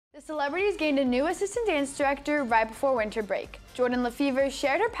The celebrities gained a new assistant dance director right before winter break. Jordyn LaFevers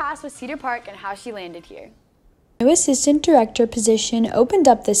shared her past with Cedar Park and how she landed here. The new assistant director position opened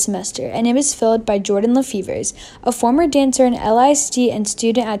up this semester, and it was filled by Jordyn LaFevers, a former dancer in LISD and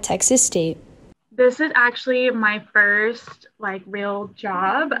student at Texas State. This is actually my first real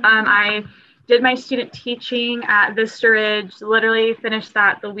job. I did my student teaching at Vista Ridge, literally finished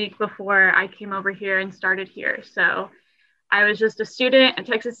that the week before I came over here and started here. So I was just a student at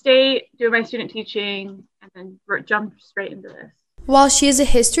Texas State doing my student teaching and then jumped straight into this. While she has a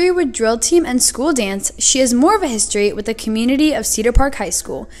history with drill team and school dance, she has more of a history with the community of Cedar Park High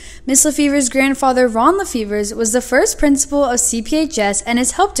School. Ms. LaFevers' grandfather, Ron LaFevers, was the first principal of CPHS and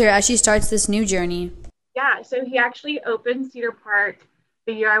has helped her as she starts this new journey. Yeah, so he actually opened Cedar Park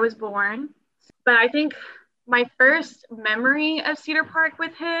the year I was born. But I think my first memory of Cedar Park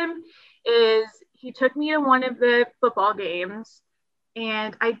with him is he took me to one of the football games,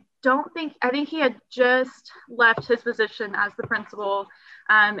 and I think he had just left his position as the principal,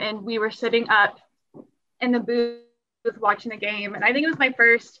 and we were sitting up in the booth watching the game. And I think it was my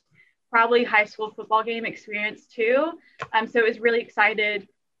first probably high school football game experience too. So it was really exciting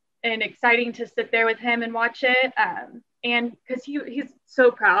to sit there with him and watch it. And because he's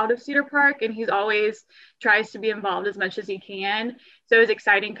so proud of Cedar Park, and he's always tries to be involved as much as he can. So it was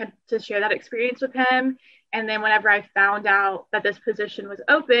exciting to share that experience with him. And then whenever I found out that this position was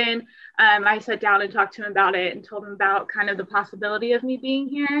open, I sat down and talked to him about it and told him about kind of the possibility of me being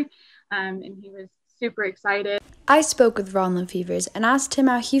here. And he was super excited. I spoke with Ron LaFevers and asked him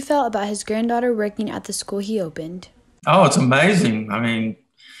how he felt about his granddaughter working at the school he opened. Oh, it's amazing. I mean,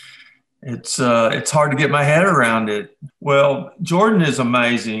 it's hard to get my head around it. Well, Jordyn is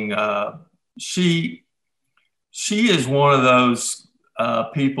amazing. She is one of those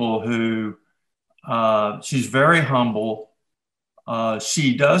people who she's very humble.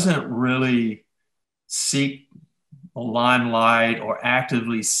 She doesn't really seek the limelight or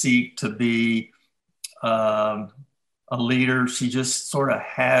actively seek to be a leader. She just sort of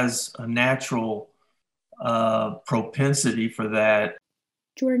has a natural propensity for that.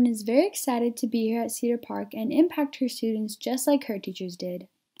 Jordyn is very excited to be here at Cedar Park and impact her students just like her teachers did.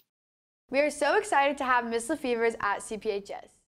 We are so excited to have Ms. LaFevers at CPHS.